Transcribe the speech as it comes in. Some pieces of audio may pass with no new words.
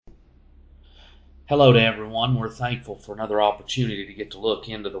Hello to everyone. We're thankful for another opportunity to get to look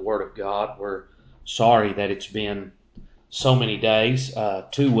into the Word of God. We're sorry that it's been so many days,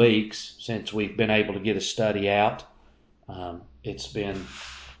 2 weeks, since we've been able to get a study out.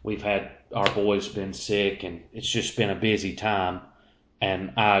 We've had our boys been sick, and it's just been a busy time.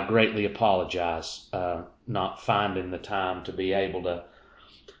 And I greatly apologize not finding the time to be able to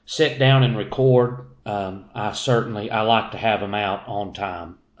sit down and record. I like to have them out on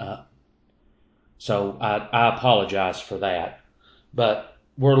time. So I apologize for that. But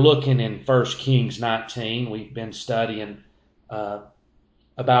we're looking in 1 Kings 19. We've been studying about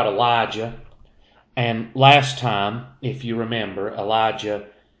Elijah. And last time, if you remember, Elijah,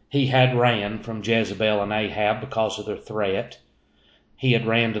 he had ran from Jezebel and Ahab because of their threat. He had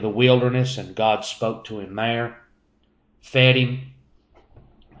ran to the wilderness and God spoke to him there, fed him.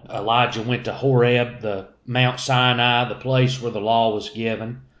 Elijah went to Horeb, the Mount Sinai, the place where the law was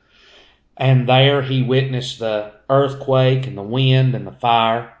given. And there he witnessed the earthquake and the wind and the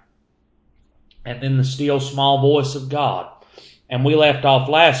fire. And then the still small voice of God. And we left off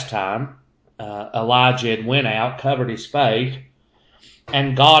last time. Elijah had went out, covered his face.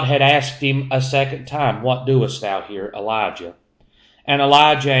 And God had asked him a second time, "What doest thou here, Elijah?" And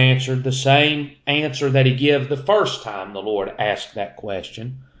Elijah answered the same answer that he gave the first time the Lord asked that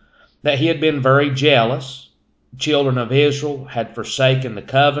question. That he had been very jealous. The children of Israel had forsaken the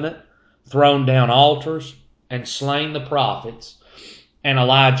covenant, thrown down altars, and slain the prophets. And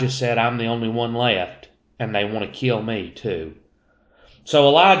Elijah said, "I'm the only one left, and they want to kill me too." So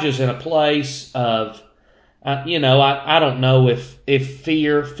Elijah's in a place of, I don't know if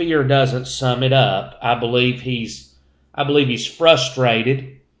fear doesn't sum it up. I believe he's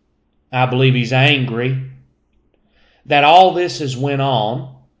frustrated. I believe he's angry that all this has went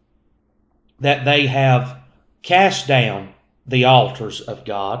on, that they have cast down the altars of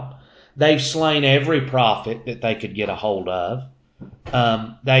God. They've slain every prophet that they could get a hold of.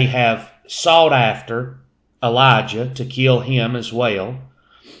 They have sought after Elijah to kill him as well.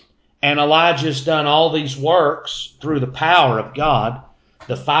 And Elijah's done all these works through the power of God,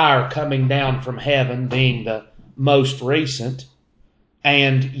 the fire coming down from heaven being the most recent.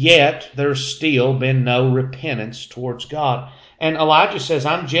 And yet there's still been no repentance towards God. And Elijah says,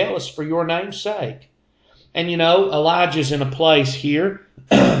 "I'm jealous for your name's sake." And Elijah's in a place here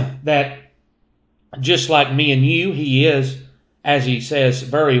that just like me and you, he is, as he says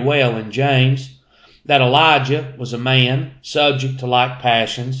very well in James, that Elijah was a man subject to like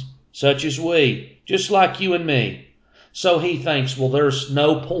passions, such as we, just like you and me. So he thinks, well, there's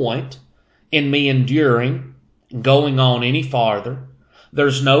no point in me enduring and going on any farther.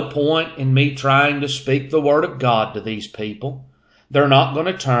 There's no point in me trying to speak the word of God to these people. They're not going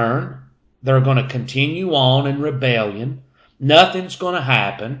to turn. They're going to continue on in rebellion. Nothing's going to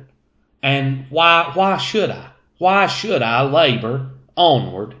happen. And why should I? Why should I labor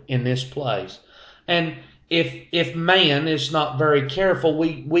onward in this place? And if man is not very careful,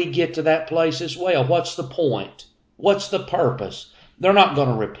 we get to that place as well. What's the point? What's the purpose? They're not going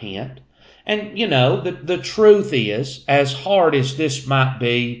to repent. And the truth is, as hard as this might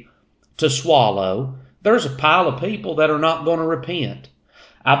be to swallow, there's a pile of people that are not going to repent.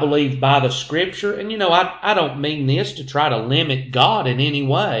 I believe by the Scripture, and I don't mean this to try to limit God in any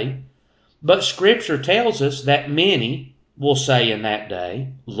way, but Scripture tells us that many will say in that day,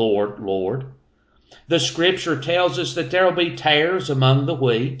 "Lord, Lord." The Scripture tells us that there will be tares among the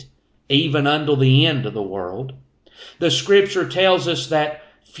wheat, even until the end of the world. The Scripture tells us that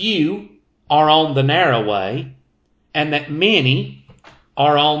few are on the narrow way, and that many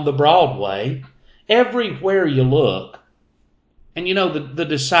are on the broad way. Everywhere you look. And the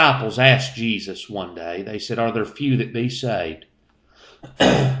disciples asked Jesus one day, they said, "Are there few that be saved?"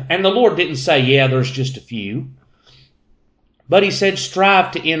 And the Lord didn't say, "Yeah, there's just a few." But he said,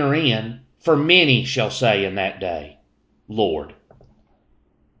 "Strive to enter in, for many shall say in that day, Lord."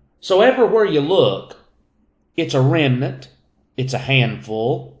 So everywhere you look, it's a remnant, it's a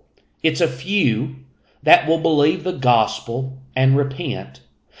handful, it's a few that will believe the gospel and repent.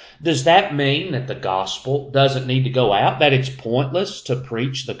 Does that mean that the gospel doesn't need to go out, that it's pointless to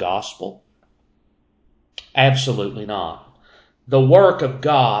preach the gospel? Absolutely not. The work of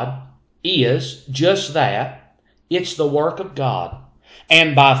God is just that. It's the work of God.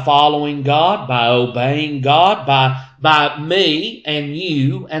 And by following God, by obeying God, by me and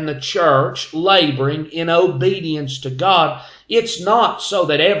you and the church laboring in obedience to God, it's not so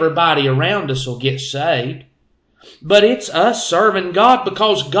that everybody around us will get saved. But it's us serving God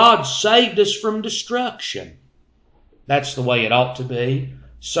because God saved us from destruction. That's the way it ought to be.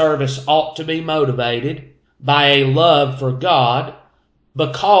 Service ought to be motivated by a love for God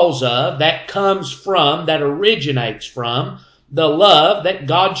because of, that comes from, that originates from the love that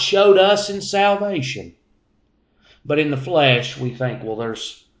God showed us in salvation. But in the flesh, we think, well,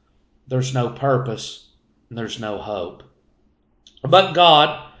 there's no purpose and there's no hope. But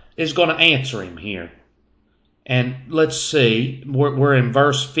God is going to answer him here. And let's see, we're in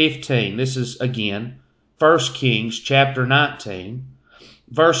verse 15. This is, again, 1 Kings chapter 19,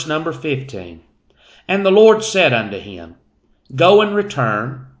 verse number 15. And the Lord said unto him, Go and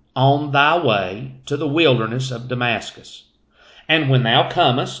return on thy way to the wilderness of Damascus. And when thou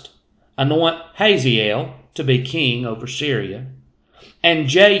comest, anoint Hazael to be king over Syria. And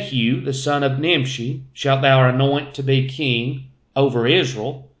Jehu the son of Nimshi shalt thou anoint to be king over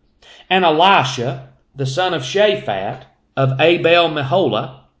Israel. And Elisha the son of Shaphat of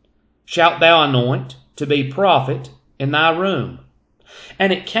Abel-Meholah shalt thou anoint to be prophet in thy room.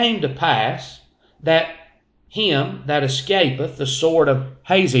 And it came to pass that him that escapeth the sword of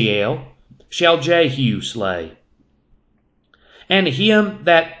Hazael shall Jehu slay. And him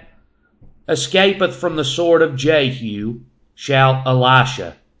that escapeth from the sword of Jehu shall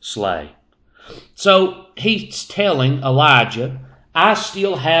Elisha slay. So he's telling Elijah, I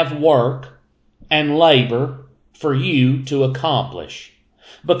still have work and labor for you to accomplish.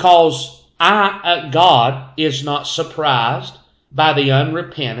 Because God is not surprised by the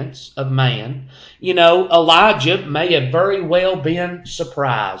unrepentance of man. You know, Elijah may have very well been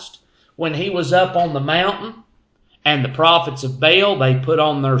surprised when he was up on the mountain and the prophets of Baal, they put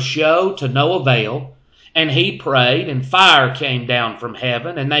on their show to no avail, and he prayed and fire came down from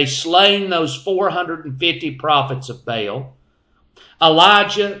heaven and they slain those 450 prophets of Baal.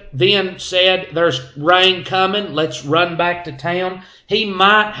 Elijah then said, there's rain coming, let's run back to town. He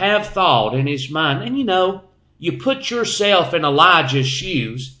might have thought in his mind, and you know, you put yourself in Elijah's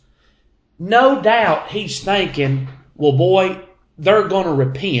shoes, no doubt he's thinking, well, boy, they're going to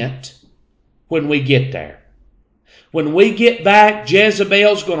repent when we get there. When we get back,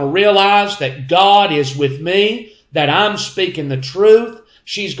 Jezebel's going to realize that God is with me, that I'm speaking the truth.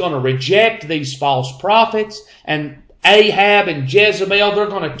 She's going to reject these false prophets, and Ahab and Jezebel, they're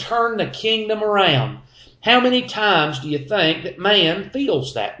going to turn the kingdom around. How many times do you think that man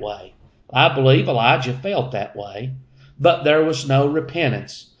feels that way? I believe Elijah felt that way, but there was no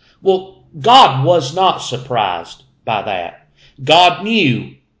repentance. Well, God was not surprised by that. God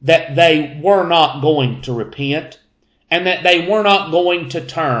knew that they were not going to repent and that they were not going to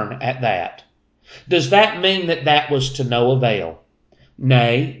turn at that. Does that mean that that was to no avail?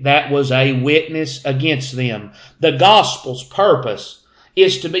 Nay, that was a witness against them. The gospel's purpose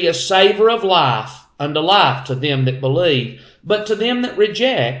is to be a savor of life unto life to them that believe, but to them that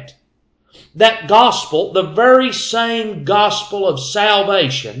reject, that gospel, the very same gospel of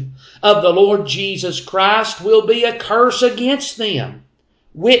salvation of the Lord Jesus Christ, will be a curse against them,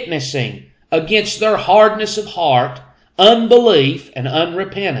 witnessing against their hardness of heart, unbelief, and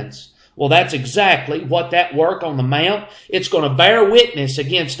unrepentance. Well, that's exactly what that work on the mount, it's going to bear witness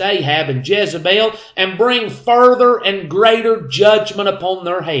against Ahab and Jezebel and bring further and greater judgment upon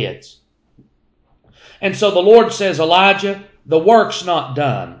their heads. And so the Lord says, Elijah, the work's not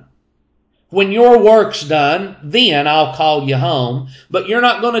done. When your work's done, then I'll call you home. But you're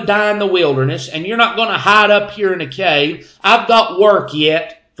not going to die in the wilderness, and you're not going to hide up here in a cave. I've got work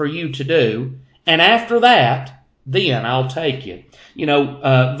yet for you to do. And after that, then I'll take you. You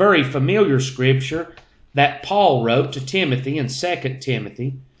know, very familiar scripture that Paul wrote to Timothy in 2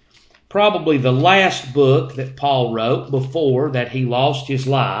 Timothy. Probably the last book that Paul wrote before that he lost his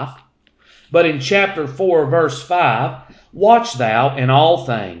life. But in chapter 4, verse 5, watch thou in all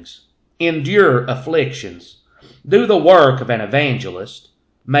things, endure afflictions, do the work of an evangelist,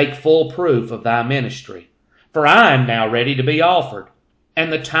 make full proof of thy ministry. For I am now ready to be offered,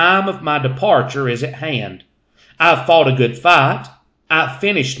 and the time of my departure is at hand. I have fought a good fight, I have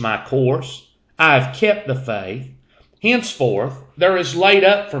finished my course, I have kept the faith. Henceforth there is laid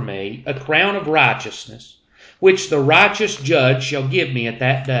up for me a crown of righteousness, which the righteous judge shall give me at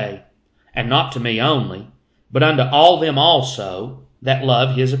that day, and not to me only, but unto all them also that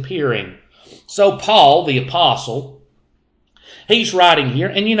love his appearing. So Paul, the apostle, he's writing here,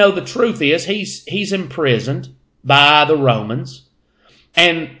 and you know the truth is he's imprisoned by the Romans,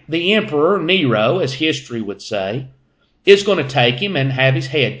 and the emperor Nero, as history would say, is going to take him and have his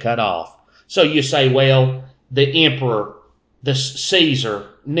head cut off. So you say, well, the emperor, the Caesar,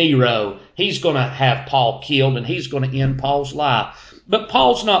 Nero, he's going to have Paul killed and he's going to end Paul's life. But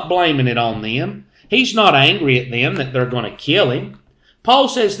Paul's not blaming it on them. He's not angry at them that they're going to kill him. Paul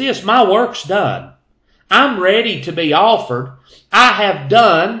says this, my work's done. I'm ready to be offered. I have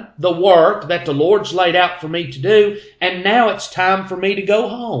done the work that the Lord's laid out for me to do, and now it's time for me to go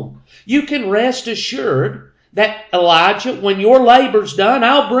home. You can rest assured that, Elijah, when your labor's done,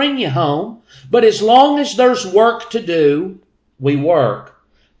 I'll bring you home. But as long as there's work to do, we work.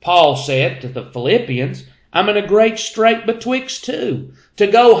 Paul said to the Philippians, I'm in a great strait betwixt two. To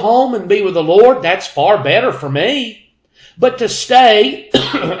go home and be with the Lord, that's far better for me. But to stay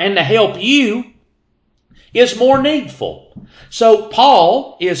and to help you is more needful. So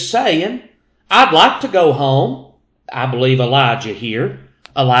Paul is saying, I'd like to go home. I believe Elijah here.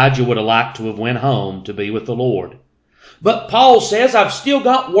 Elijah would have liked to have went home to be with the Lord. But Paul says, I've still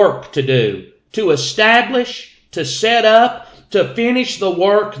got work to do, to establish, to set up, to finish the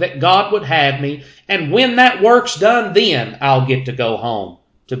work that God would have me. And when that work's done, then I'll get to go home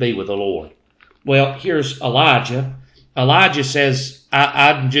to be with the Lord. Well, here's Elijah. Elijah says,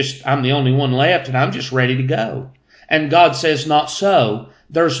 I'm the only one left and I'm just ready to go. And God says, not so.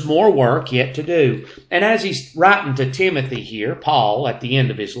 There's more work yet to do. And as he's writing to Timothy here, Paul, at the end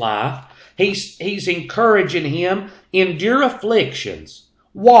of his life, he's encouraging him, endure afflictions,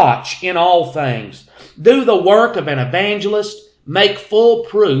 watch in all things, do the work of an evangelist, make full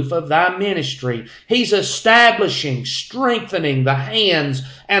proof of thy ministry. He's establishing, strengthening the hands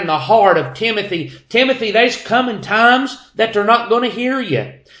and the heart of Timothy. Timothy, there's coming times that they're not going to hear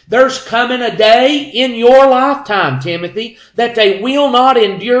you. There's coming a day in your lifetime, Timothy, that they will not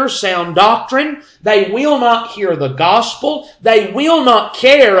endure sound doctrine. They will not hear the gospel. They will not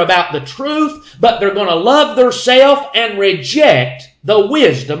care about the truth, but they're going to love theirself and reject the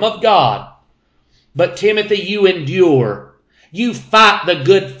wisdom of God. But Timothy, you endure. You fight the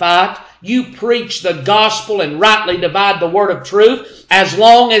good fight. You preach the gospel and rightly divide the word of truth as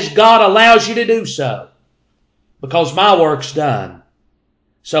long as God allows you to do so. Because my work's done.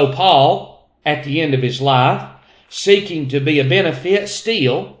 So Paul, at the end of his life, seeking to be a benefit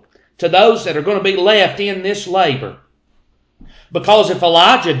still to those that are going to be left in this labor. Because if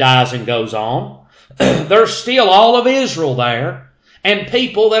Elijah dies and goes on, there's still all of Israel there and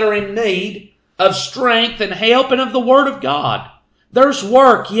people that are in need of strength and help and of the Word of God. There's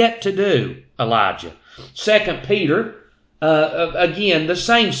work yet to do, Elijah. 2 Peter, again, the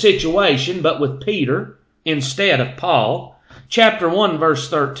same situation, but with Peter instead of Paul. Chapter 1, verse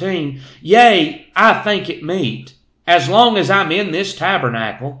 13, Yea, I think it meet, as long as I'm in this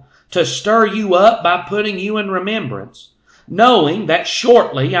tabernacle, to stir you up by putting you in remembrance, knowing that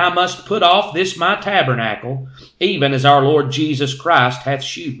shortly I must put off this my tabernacle, even as our Lord Jesus Christ hath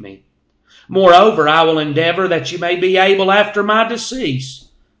shewed me. Moreover, I will endeavor that you may be able after my decease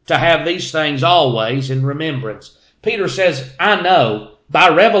to have these things always in remembrance. Peter says, I know by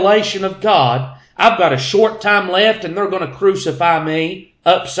revelation of God, I've got a short time left and they're going to crucify me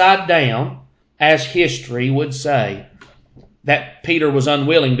upside down, as history would say. That Peter was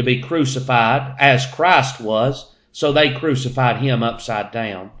unwilling to be crucified as Christ was, so they crucified him upside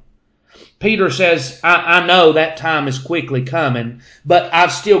down. Peter says, I know that time is quickly coming, but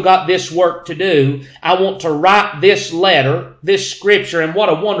I've still got this work to do. I want to write this letter, this scripture, and what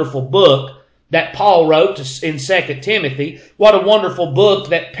a wonderful book that Paul wrote in 2 Timothy. What a wonderful book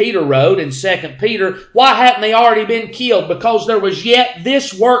that Peter wrote in 2 Peter. Why hadn't they already been killed? Because there was yet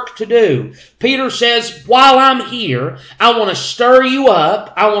this work to do. Peter says, while I'm here, I want to stir you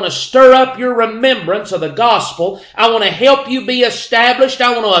up. I want to stir up your remembrance of the gospel. I want to help you be established.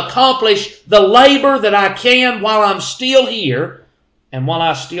 I want to accomplish the labor that I can while I'm still here and while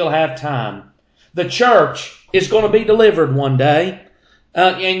I still have time. The church is going to be delivered one day.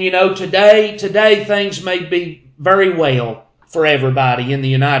 And you know, today things may be very well for everybody in the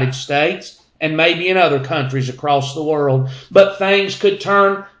United States and maybe in other countries across the world. But things could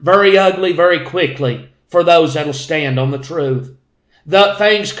turn very ugly very quickly for those that'll stand on the truth. The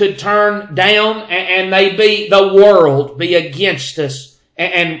things could turn down and the world be against us.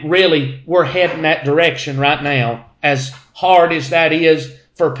 And really, we're heading that direction right now. As hard as that is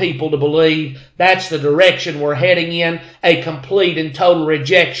for people to believe, that's the direction we're heading in, a complete and total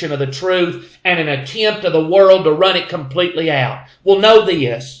rejection of the truth and an attempt of the world to run it completely out. Well, know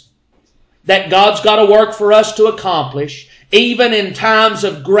this, that God's got a work for us to accomplish, even in times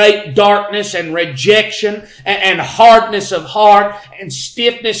of great darkness and rejection and hardness of heart and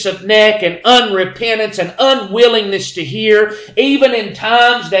stiffness of neck and unrepentance and unwillingness to hear, even in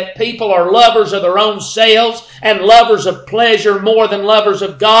times that people are lovers of their own selves and lovers of pleasure more than lovers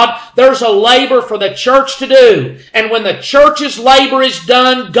of God, there's a labor for the church to do. And when the church's labor is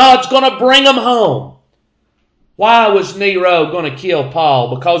done, God's going to bring them home. Why was Nero going to kill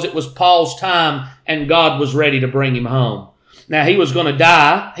Paul? Because it was Paul's time and God was ready to bring him home. Now he was going to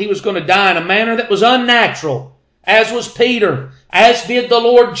die. He was going to die in a manner that was unnatural, as was Peter, as did the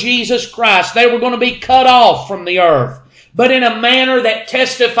Lord Jesus Christ. They were going to be cut off from the earth, but in a manner that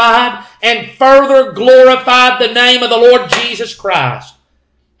testified and further glorified the name of the Lord Jesus Christ.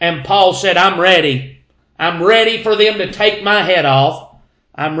 And Paul said, I'm ready. I'm ready for them to take my head off.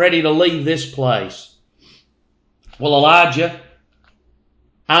 I'm ready to leave this place. Well, Elijah,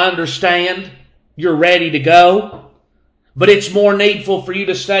 I understand you're ready to go, but it's more needful for you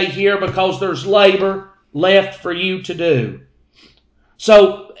to stay here because there's labor left for you to do.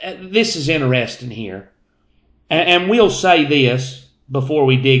 So this is interesting here. And we'll say this before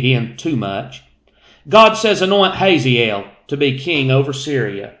we dig in too much. God says, anoint Hazael to be king over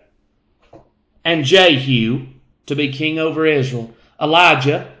Syria, and Jehu to be king over Israel.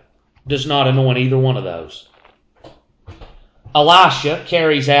 Elijah does not anoint either one of those. Elisha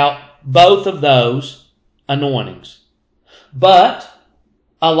carries out both of those anointings. But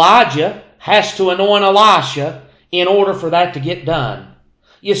Elijah has to anoint Elisha in order for that to get done.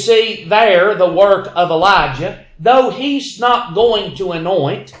 You see, there, the work of Elijah, though he's not going to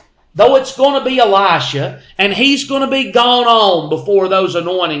anoint, though it's going to be Elisha, and he's going to be gone on before those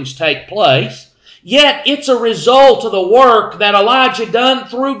anointings take place, yet it's a result of the work that Elijah done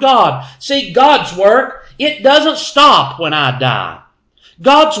through God. See, God's work, it doesn't stop when I die.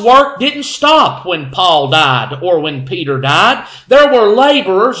 God's work didn't stop when Paul died or when Peter died. There were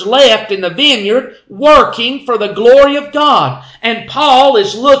laborers left in the vineyard working for the glory of God. And Paul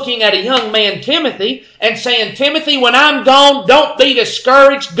is looking at a young man, Timothy, and saying, Timothy, when I'm gone, don't be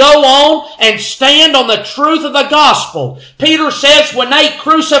discouraged. Go on and stand on the truth of the gospel. Peter says, when they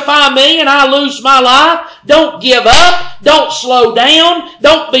crucify me and I lose my life, don't give up. Don't slow down.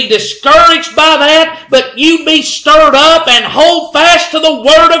 Don't be discouraged by that, but you be stirred up and hold fast to the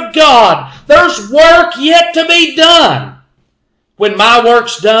Word of God. There's work yet to be done. When my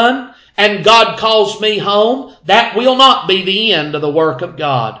work's done and God calls me home, that will not be the end of the work of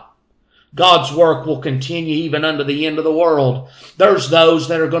God. God's work will continue even unto the end of the world. There's those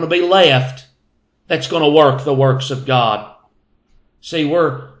that are going to be left that's going to work the works of God. See,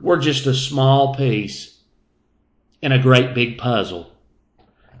 we're just a small piece in a great big puzzle.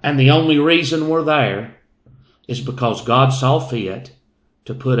 And the only reason we're there is because God saw fit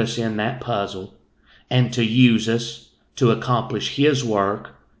to put us in that puzzle and to use us to accomplish His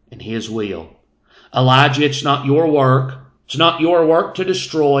work and His will. Elijah, it's not your work. It's not your work to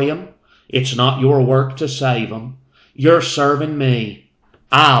destroy them. It's not your work to save them. You're serving me.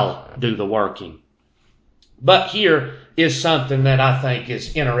 I'll do the working. But here is something that I think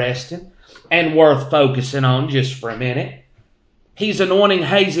is interesting and worth focusing on just for a minute. He's anointing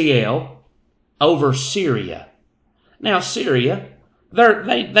Hazael over Syria. Now, Syria,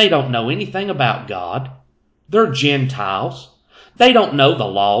 they don't know anything about God. They're Gentiles. They don't know the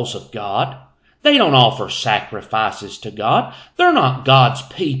laws of God. They don't offer sacrifices to God. They're not God's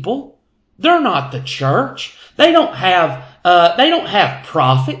people. They're not the church. They don't have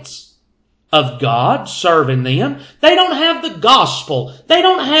prophets of God serving them. They don't have the gospel. They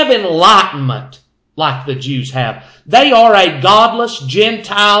don't have enlightenment like the Jews have. They are a godless,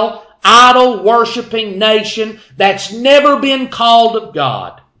 Gentile, idol-worshiping nation that's never been called of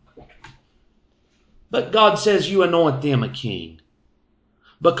God. But God says you anoint them a king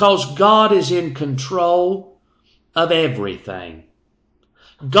because God is in control of everything.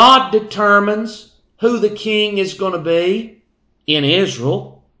 God determines who the king is going to be in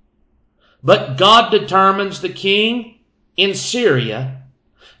Israel. But God determines the king in Syria.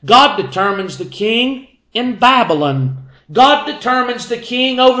 God determines the king in Babylon. God determines the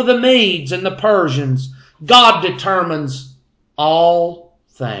king over the Medes and the Persians. God determines all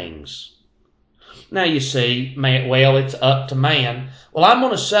things. Now you see, well, it's up to man. Well, I'm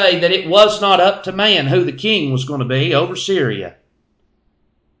going to say that it was not up to man who the king was going to be over Syria.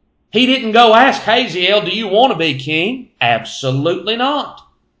 He didn't go ask Hazael, do you want to be king? Absolutely not.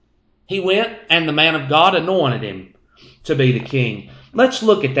 He went and the man of God anointed him to be the king. Let's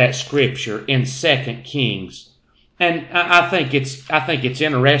look at that scripture in 2 Kings. And I think it's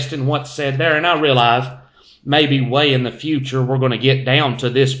interesting what's said there. And I realize maybe way in the future we're going to get down to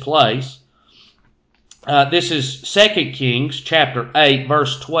this place. This is 2 Kings chapter 8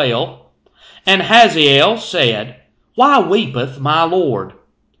 verse 12. And Hazael said, why weepeth my Lord?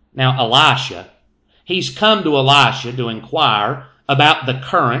 Now Elisha, he's come to Elisha to inquire about the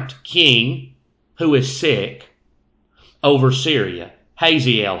current king who is sick over Syria.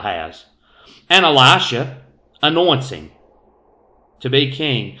 Hazael has. And Elisha anoints him to be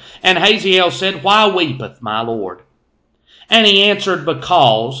king. And Hazael said, why weepeth my Lord? And he answered,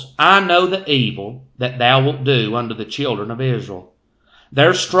 Because I know the evil that thou wilt do unto the children of Israel.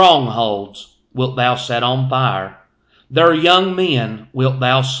 Their strongholds wilt thou set on fire. Their young men wilt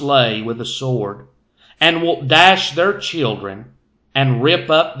thou slay with the sword, and wilt dash their children, and rip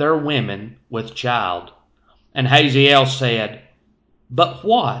up their women with child. And Hazael said, But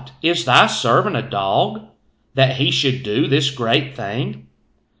what, is thy servant a dog, that he should do this great thing?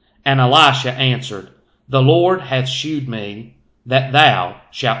 And Elisha answered, The Lord hath shewed me that thou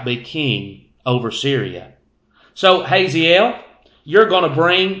shalt be king over Syria. So Hazael, you're going to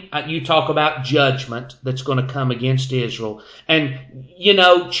bring, you talk about judgment that's going to come against Israel. And, you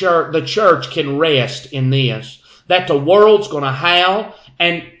know, the church can rest in this, that the world's going to howl,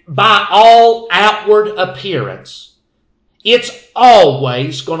 and by all outward appearance, it's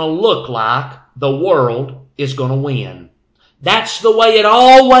always going to look like the world is going to win. That's the way it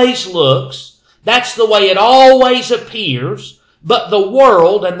always looks. That's the way it always appears. But the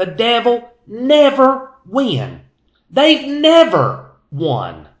world and the devil never win. They've never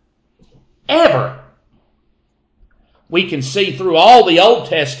won. Ever. We can see through all the Old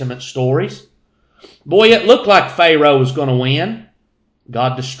Testament stories. Boy, it looked like Pharaoh was going to win.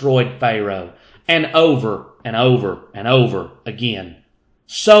 God destroyed Pharaoh. And over and over and over again.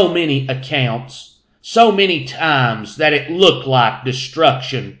 So many accounts, so many times that it looked like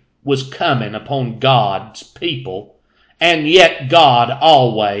destruction was coming upon God's people. And yet God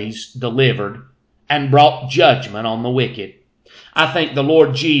always delivered and brought judgment on the wicked. I think the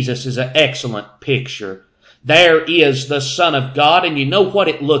Lord Jesus is an excellent picture. There is the Son of God, and you know what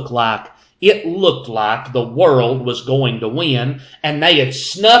it looked like? It looked like the world was going to win, and they had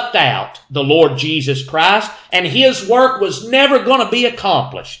snuffed out the Lord Jesus Christ, and His work was never going to be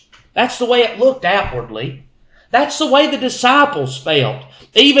accomplished. That's the way it looked outwardly. That's the way the disciples felt.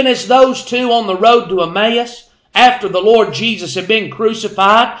 Even as those two on the road to Emmaus, after the Lord Jesus had been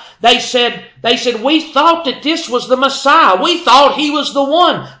crucified, they said, we thought that this was the Messiah. We thought He was the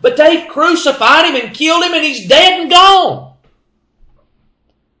one. But they've crucified Him and killed Him, and He's dead and gone.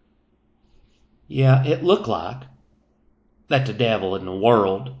 Yeah, it looked like that the devil and the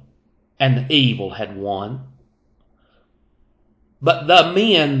world and the evil had won. But the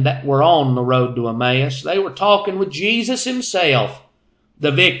men that were on the road to Emmaus, they were talking with Jesus Himself.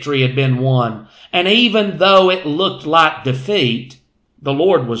 The victory had been won. And even though it looked like defeat, the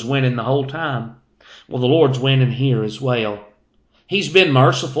Lord was winning the whole time. Well, the Lord's winning here as well. He's been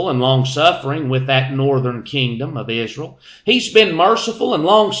merciful and long-suffering with that northern kingdom of Israel. He's been merciful and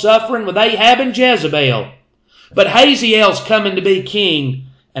long-suffering with Ahab and Jezebel. But Hazael's coming to be king.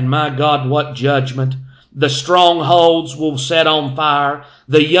 And my God, what judgment! The strongholds will set on fire.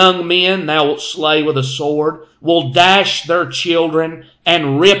 The young men thou wilt slay with a sword, will dash their children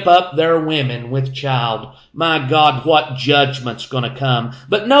and rip up their women with child. My God, what judgment's going to come.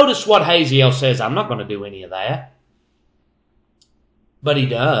 But notice what Hazael says. I'm not going to do any of that. But he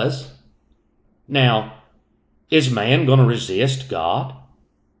does. Now, is man going to resist God?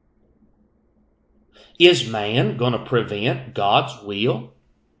 Is man going to prevent God's will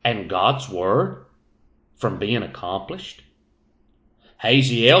and God's word from being accomplished?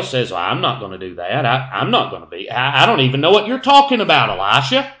 Hazael says, well, I'm not going to do that. I'm not going to be. I don't even know what you're talking about,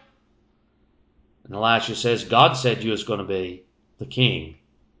 Elisha. And Elisha says, God said you was going to be the king.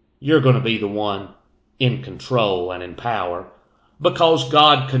 You're going to be the one in control and in power, because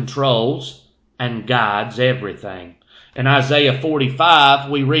God controls and guides everything. In Isaiah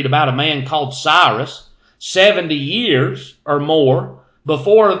 45, we read about a man called Cyrus, 70 years or more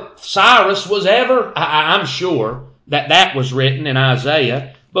before Cyrus was ever, I'm sure that was written in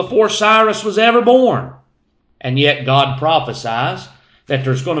Isaiah, before Cyrus was ever born. And yet God prophesies that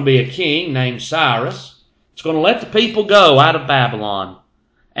there's going to be a king named Cyrus. It's going to let the people go out of Babylon.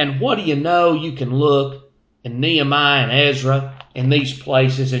 And what do you know? You can look in Nehemiah and Ezra in these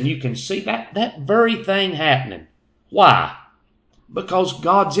places, and you can see that very thing happening. Why? Because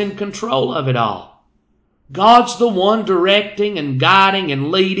God's in control of it all. God's the one directing and guiding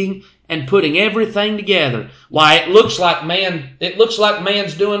and leading and putting everything together. Why, it looks like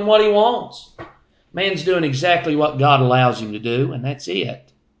man's doing what he wants. Man's doing exactly what God allows him to do, and that's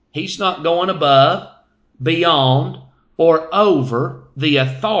it. He's not going above, beyond, or over the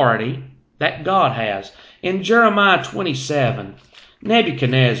authority that God has. In Jeremiah 27,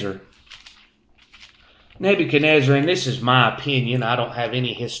 Nebuchadnezzar, and this is my opinion, I don't have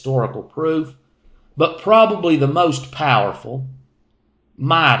any historical proof, but probably the most powerful,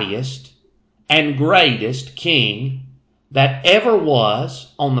 mightiest, and greatest king that ever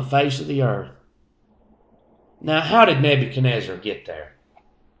was on the face of the earth. Now, how did Nebuchadnezzar get there?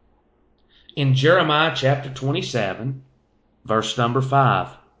 In Jeremiah chapter 27, Verse number 5.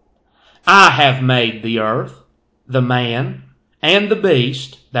 I have made the earth, the man, and the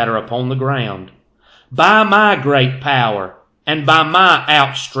beast that are upon the ground, by my great power and by my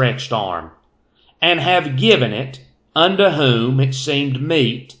outstretched arm, and have given it unto whom it seemed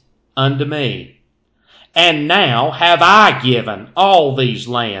meet unto me. And now have I given all these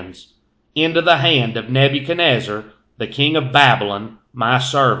lands into the hand of Nebuchadnezzar, the king of Babylon, my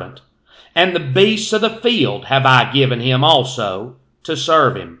servant. And the beasts of the field have I given him also to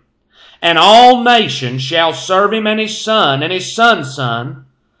serve him. And all nations shall serve him and his son's son,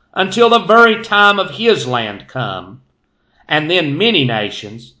 until the very time of his land come. And then many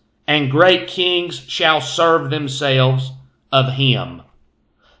nations and great kings shall serve themselves of him.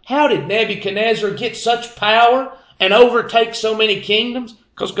 How did Nebuchadnezzar get such power and overtake so many kingdoms?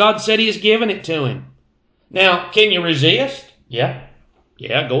 Because God said he has given it to him. Now, can you resist? Yeah,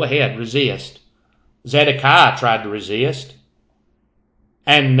 go ahead, resist. Zedekiah tried to resist,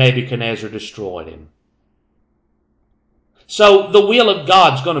 and Nebuchadnezzar destroyed him. So the will of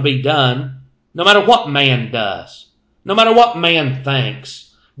God's going to be done no matter what man does, no matter what man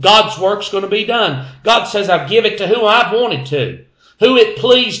thinks. God's work's going to be done. God says, I've given it to who I've wanted to. Who it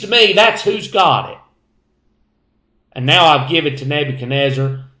pleased me, that's who's got it. And now I've given it to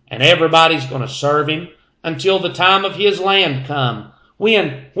Nebuchadnezzar, and everybody's going to serve him until the time of his land come.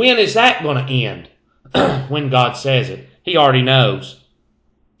 When is that going to end? When God says it. He already knows.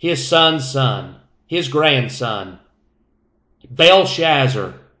 His son's son, his grandson,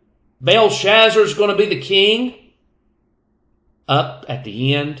 Belshazzar. Belshazzar's going to be the king up at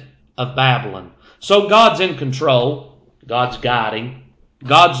the end of Babylon. So God's in control. God's guiding.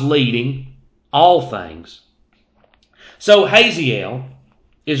 God's leading all things. So Hazael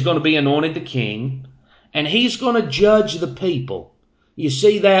is going to be anointed the king, and he's going to judge the people. You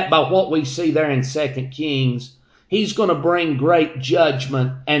see that by what we see there in 2 Kings. He's going to bring great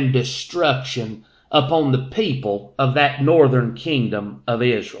judgment and destruction upon the people of that northern kingdom of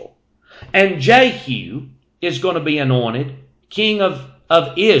Israel. And Jehu is going to be anointed king of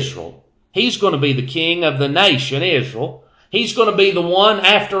Israel. He's going to be the king of the nation Israel. He's going to be the one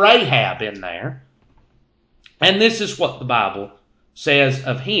after Ahab in there. And this is what the Bible says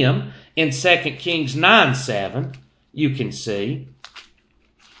of him in 2 Kings 9:7. You can see.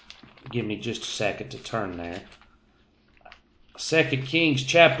 Give me just a second to turn there. 2 Kings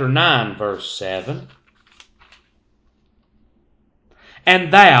chapter 9 verse 7.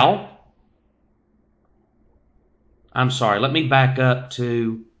 And let me back up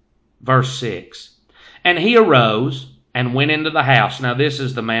to verse 6. And he arose and went into the house. Now this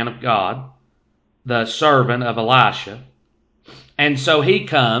is the man of God, the servant of Elisha. And so he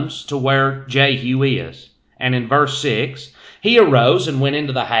comes to where Jehu is. And in verse 6, he arose and went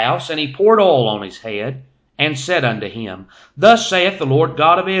into the house, and he poured oil on his head, and said unto him, Thus saith the Lord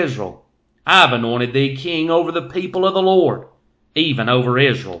God of Israel, I have anointed thee king over the people of the Lord, even over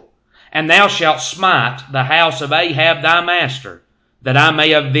Israel. And thou shalt smite the house of Ahab thy master, that I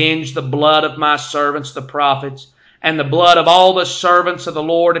may avenge the blood of my servants the prophets, and the blood of all the servants of the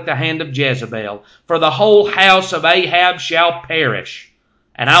Lord at the hand of Jezebel. For the whole house of Ahab shall perish.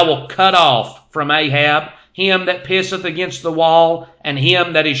 And I will cut off from Ahab him that pisseth against the wall, and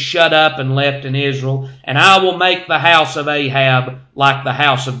him that is shut up and left in Israel. And I will make the house of Ahab like the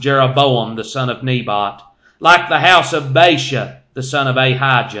house of Jeroboam the son of Nebat, like the house of Baasha the son of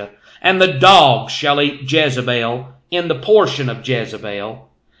Ahijah. And the dogs shall eat Jezebel in the portion of Jezebel,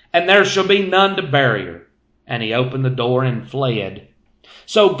 and there shall be none to bury her. And he opened the door and fled.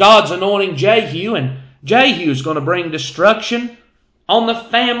 So God's anointing Jehu, and Jehu is going to bring destruction on the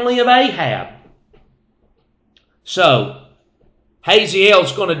family of Ahab. So Hazael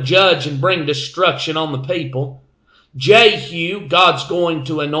is going to judge and bring destruction on the people. Jehu, God's going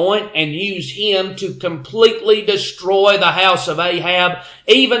to anoint and use him to completely destroy the house of Ahab,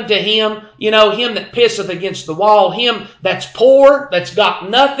 even to him, him that pisseth against the wall, him that's poor, that's got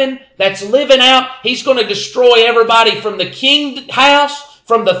nothing, that's living out. He's going to destroy everybody from the king house,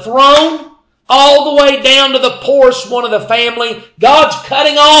 from the throne, all the way down to the poorest one of the family. God's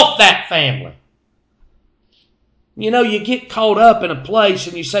cutting off that family. You get caught up in a place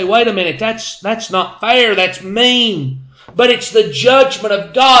and you say, wait a minute, that's not fair, that's mean. But it's the judgment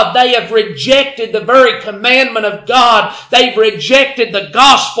of God. They have rejected the very commandment of God. They've rejected the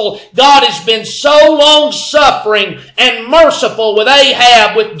gospel. God has been so long-suffering and merciful with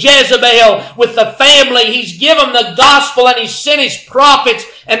Ahab, with Jezebel, with the family. He's given the gospel and He's sent His prophets,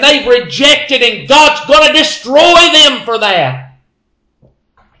 and they've rejected, and God's going to destroy them for that.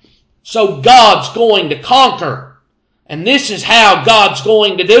 So God's going to conquer. And this is how God's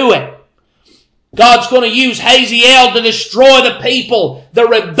going to do it. God's going to use Hazael to destroy the people, the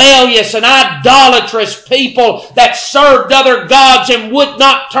rebellious and idolatrous people that served other gods and would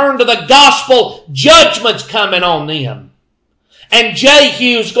not turn to the gospel. Judgment's coming on them. And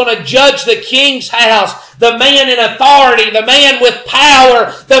Jehu's going to judge the king's house, the man in authority, the man with power,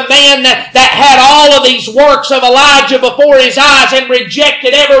 the man that had all of these works of Elijah before his eyes and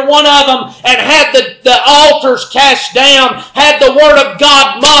rejected every one of them and had the altars cast down, had the word of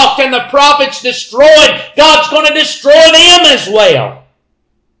God mocked and the prophets destroyed. God's going to destroy them as well.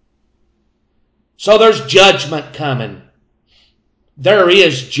 So there's judgment coming. There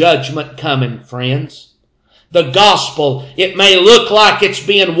is judgment coming, friends. The gospel, it may look like it's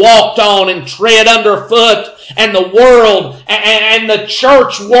being walked on and tread underfoot, and the world and the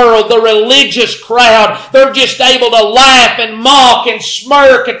church world, the religious crowd, they're just able to laugh and mock and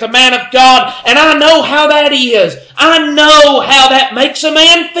smirk at the man of God. And I know how that is. I know how that makes a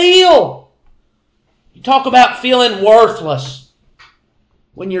man feel. You talk about feeling worthless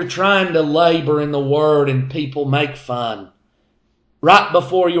when you're trying to labor in the word and people make fun right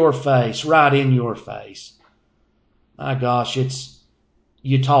before your face, right in your face. My gosh,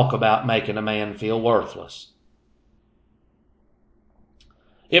 you talk about making a man feel worthless.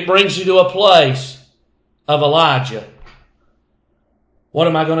 It brings you to a place of Elijah. What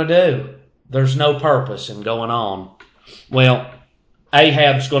am I going to do? There's no purpose in going on. Well,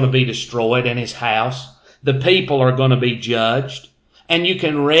 Ahab's going to be destroyed and his house. The people are going to be judged. And you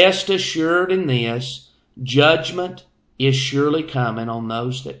can rest assured in this, judgment is surely coming on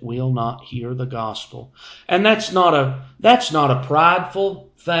those that will not hear the gospel. And that's not a prideful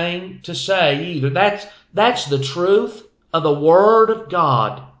thing to say either. That's the truth of the Word of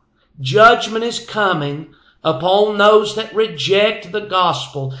God. Judgment is coming upon those that reject the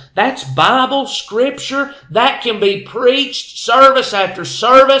gospel. That's Bible scripture. That can be preached service after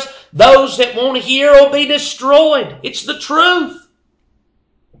service. Those that won't hear will be destroyed. It's the truth.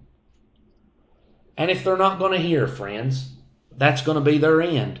 And if they're not going to hear, friends, that's going to be their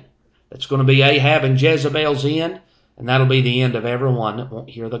end. It's going to be Ahab and Jezebel's end, and that'll be the end of everyone that won't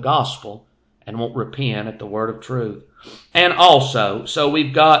hear the gospel and won't repent at the word of truth. And also, so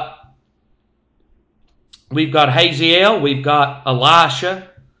we've got Hazael, we've got Elisha,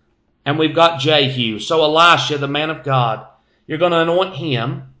 and we've got Jehu. So Elisha, the man of God, you're going to anoint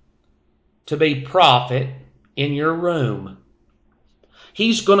him to be prophet in your room.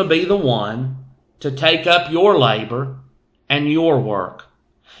 He's going to be the one to take up your labor and your work.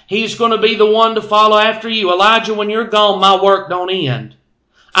 He's going to be the one to follow after you. Elijah, when you're gone, my work don't end.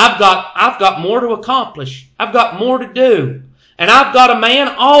 I've got more to accomplish. I've got more to do. And I've got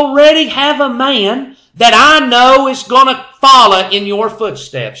already have a man that I know is going to follow in your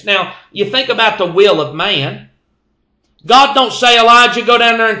footsteps. Now, you think about the will of man. God don't say, Elijah, go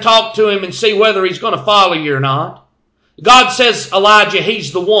down there and talk to him and see whether he's going to follow you or not. God says, Elijah,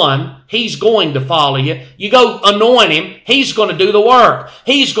 he's the one. He's going to follow you. You go anoint him. He's going to do the work.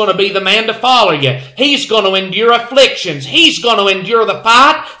 He's going to be the man to follow you. He's going to endure afflictions. He's going to endure the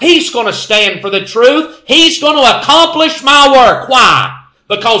fight. He's going to stand for the truth. He's going to accomplish my work. Why?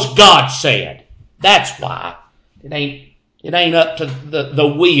 Because God said. That's why. It ain't up to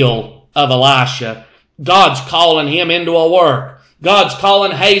the will of Elisha. God's calling him into a work. God's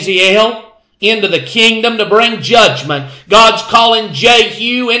calling Hazael into the kingdom to bring judgment. God's calling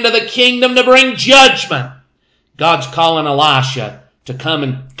Jehu into the kingdom to bring judgment. God's calling Elisha to come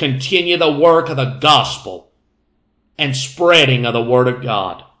and continue the work of the gospel and spreading of the word of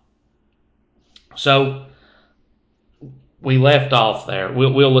God. So we left off there.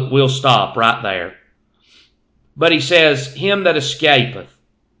 We'll stop right there. But he says, him that escapeth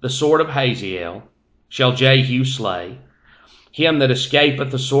the sword of Hazael shall Jehu slay. Him that escapeth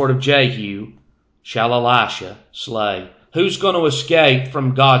the sword of Jehu shall Elisha slay. Who's going to escape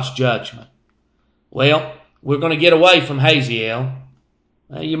from God's judgment? Well, we're going to get away from Hazael.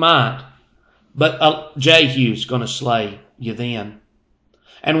 You might. But Jehu's going to slay you then.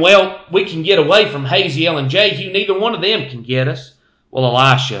 And well, we can get away from Hazael and Jehu. Neither one of them can get us. Well,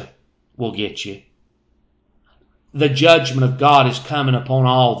 Elisha will get you. The judgment of God is coming upon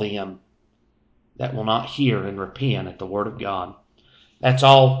all them that will not hear and repent at the word of God. That's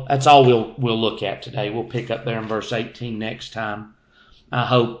all we'll look at today. We'll pick up there in verse 18 next time. I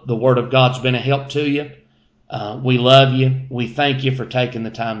hope the word of God's been a help to you. We love you. We thank you for taking the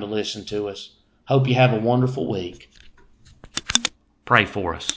time to listen to us. Hope you have a wonderful week. Pray for us.